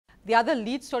The other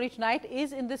lead story tonight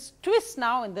is in this twist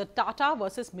now in the Tata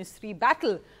versus Mistry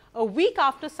battle. A week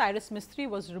after Cyrus Mistry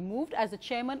was removed as the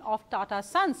chairman of Tata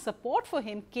Sons, support for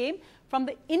him came from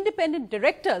the independent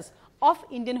directors of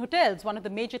Indian Hotels, one of the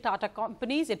major Tata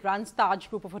companies. It runs Taj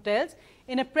Group of hotels.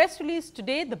 In a press release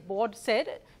today, the board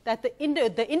said that the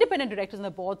independent directors on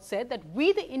the board said that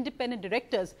we, the independent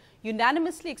directors,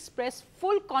 unanimously express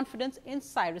full confidence in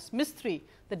Cyrus Mistry.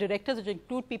 The directors, which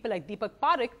include people like Deepak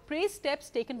Parekh, praised steps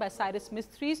taken by Cyrus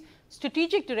Mistry's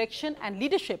strategic direction and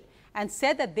leadership and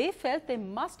said that they felt they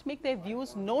must make their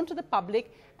views known to the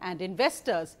public and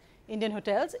investors. Indian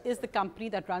Hotels is the company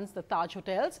that runs the Taj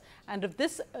Hotels, and if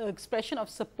this expression of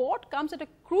support comes at a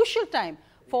crucial time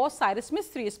for Cyrus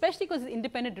Mistry, especially because the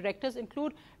independent directors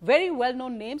include very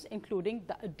well-known names, including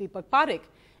Deepak Parekh.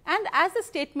 And as the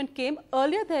statement came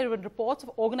earlier, there were reports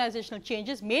of organizational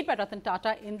changes made by Ratan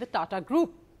Tata in the Tata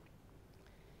Group.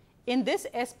 In this,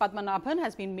 S. Padmanabhan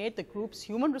has been made the group's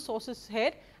human resources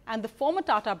head, and the former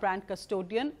Tata brand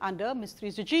custodian under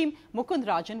Mistry's regime, Mukund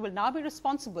Rajan, will now be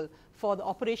responsible for the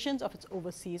operations of its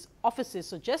overseas offices.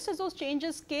 So just as those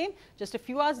changes came, just a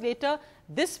few hours later,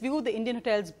 this viewed the Indian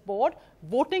Hotels board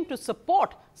voting to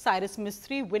support Cyrus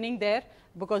Mistry winning there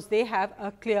because they have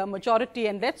a clear majority.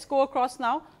 And let's go across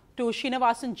now to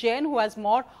Srinivasan Jain, who has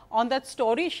more on that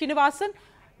story. Srinivasan,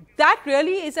 that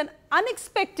really is an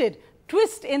unexpected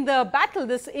twist in the battle,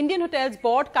 this Indian Hotels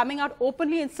board coming out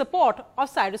openly in support of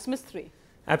Cyrus Mistry.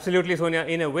 Absolutely, Sonia.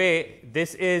 In a way,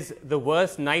 this is the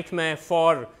worst nightmare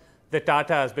for the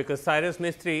Tatas, because Cyrus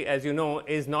Mistry, as you know,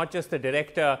 is not just the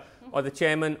director or the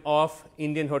chairman of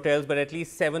Indian Hotels, but at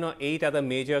least 7 or 8 other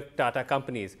major Tata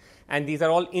companies. And these are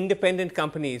all independent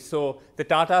companies, so the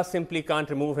Tatas simply can't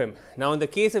remove him. Now, in the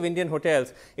case of Indian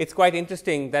Hotels, it's quite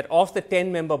interesting that of the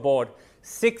 10-member board,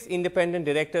 6 independent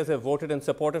directors have voted in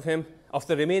support of him. Of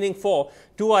the remaining 4,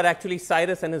 2 are actually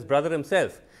Cyrus and his brother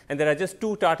himself. And there are just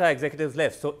 2 Tata executives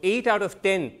left. So 8 out of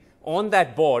 10 on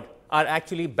that board are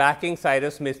actually backing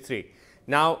Cyrus Mistry.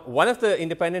 Now, one of the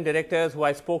independent directors who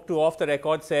I spoke to off the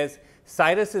record says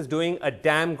Cyrus is doing a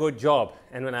damn good job.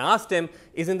 And when I asked him,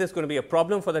 isn't this going to be a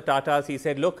problem for the Tatas? He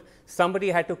said, look,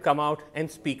 somebody had to come out and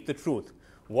speak the truth.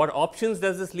 What options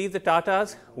does this leave the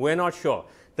Tatas? We're not sure.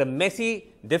 The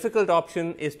messy, difficult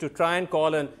option is to try and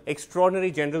call an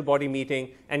extraordinary general body meeting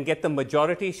and get the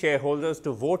majority shareholders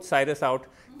to vote Cyrus out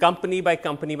company by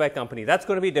company by company. That's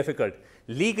going to be difficult.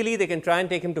 Legally, they can try and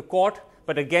take him to court,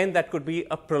 but again, that could be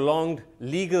a prolonged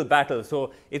legal battle.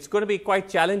 So it's going to be quite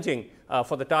challenging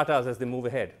for the Tatas as they move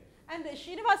ahead. And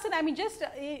Srinivasan, I mean, just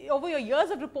over your years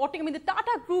of reporting, I mean, the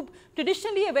Tata Group,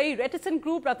 traditionally a very reticent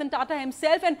group, Ratan Tata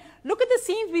himself, and look at the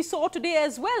scenes we saw today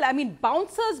as well. I mean,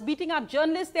 bouncers beating up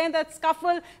journalists, then that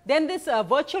scuffle, then this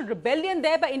virtual rebellion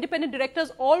there by independent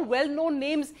directors, all well-known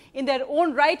names in their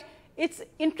own right. It's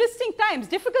interesting times,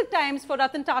 difficult times for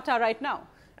Ratan Tata right now.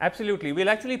 Absolutely. We'll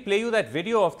actually play you that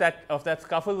video of that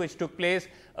scuffle which took place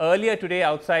earlier today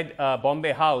outside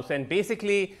Bombay House. And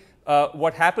basically,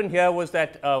 what happened here was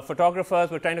that photographers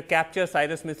were trying to capture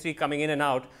Cyrus Mistry coming in and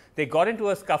out. They got into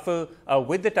a scuffle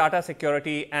with the Tata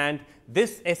security, and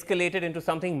this escalated into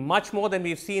something much more than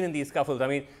we've seen in these scuffles. I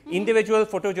mean, individual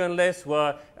photojournalists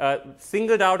were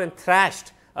singled out and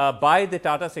thrashed by the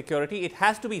Tata security. It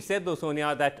has to be said, though,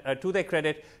 Sonia, that to their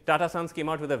credit, Tata Sons came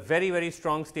out with a very, very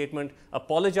strong statement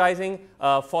apologizing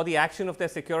for the action of their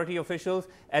security officials,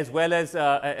 as well as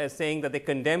saying that they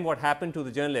condemn what happened to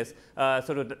the journalists.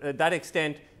 So to that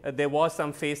extent, there was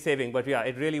some face saving. But yeah,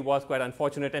 it really was quite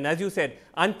unfortunate. And as you said,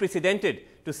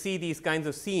 unprecedented to see these kinds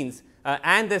of scenes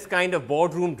and this kind of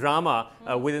boardroom drama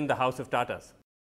within the House of Tatas.